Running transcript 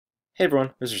Hey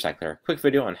everyone, Mr. Sackler. Quick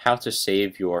video on how to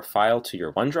save your file to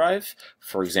your OneDrive,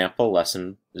 for example,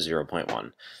 lesson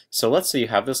 0.1. So let's say you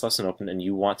have this lesson open and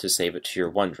you want to save it to your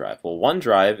OneDrive. Well,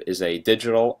 OneDrive is a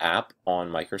digital app on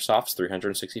Microsoft's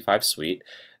 365 suite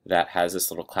that has this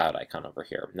little cloud icon over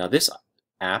here. Now this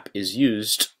app is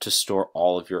used to store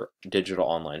all of your digital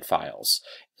online files.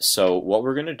 So what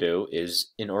we're going to do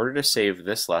is, in order to save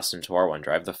this lesson to our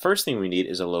OneDrive, the first thing we need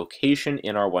is a location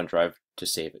in our OneDrive to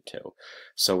save it to.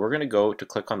 So we're going to go to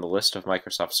click on the list of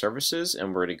Microsoft services and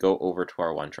we're going to go over to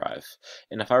our OneDrive.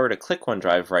 And if I were to click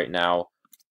OneDrive right now,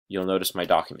 you'll notice my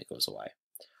document goes away.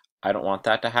 I don't want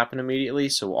that to happen immediately,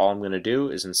 so all I'm going to do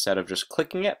is, instead of just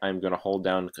clicking it, I'm going to hold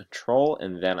down Control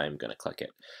and then I'm going to click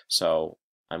it. So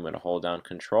I'm going to hold down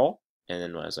Control, and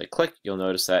then as I click, you'll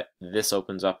notice that this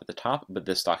opens up at the top, but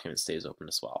this document stays open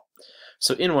as well.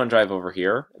 So in OneDrive over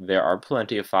here, there are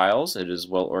plenty of files. It is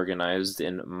well organized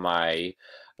in my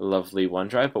lovely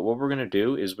OneDrive, but what we're going to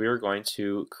do is we are going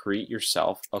to create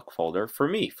yourself a folder for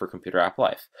me, for Computer App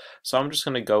Life. So I'm just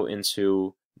going to go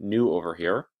into New over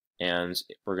here, and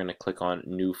we're going to click on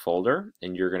New Folder,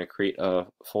 and you're going to create a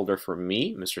folder for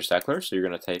me, Mr. Steckler. So you're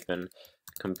going to type in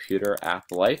Computer App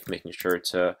Life, making sure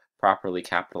to properly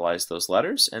capitalize those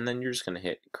letters, and then you're just going to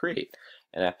hit Create.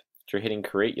 And after hitting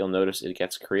Create, you'll notice it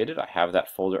gets created. I have that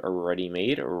folder already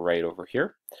made right over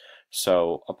here.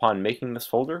 So upon making this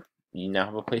folder, you now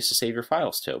have a place to save your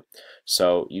files to.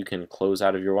 So you can close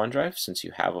out of your OneDrive since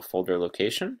you have a folder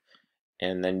location,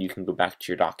 and then you can go back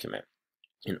to your document.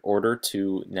 In order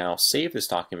to now save this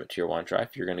document to your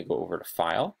OneDrive, you're going to go over to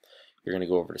File, you're going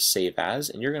to go over to Save As,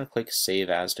 and you're going to click Save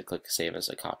As to click Save as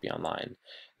a copy online.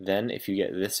 Then if you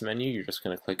get this menu, you're just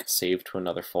going to click Save to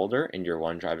another folder, and your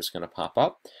OneDrive is going to pop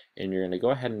up, and you're going to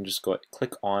go ahead and just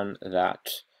click on that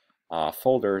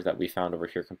folder that we found over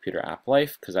here, Computer App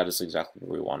Life, because that is exactly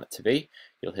where we want it to be.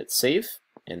 You'll hit Save,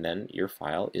 and then your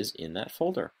file is in that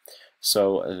folder.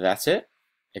 So that's it.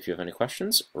 If you have any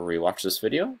questions, rewatch this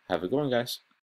video. Have a good one, guys.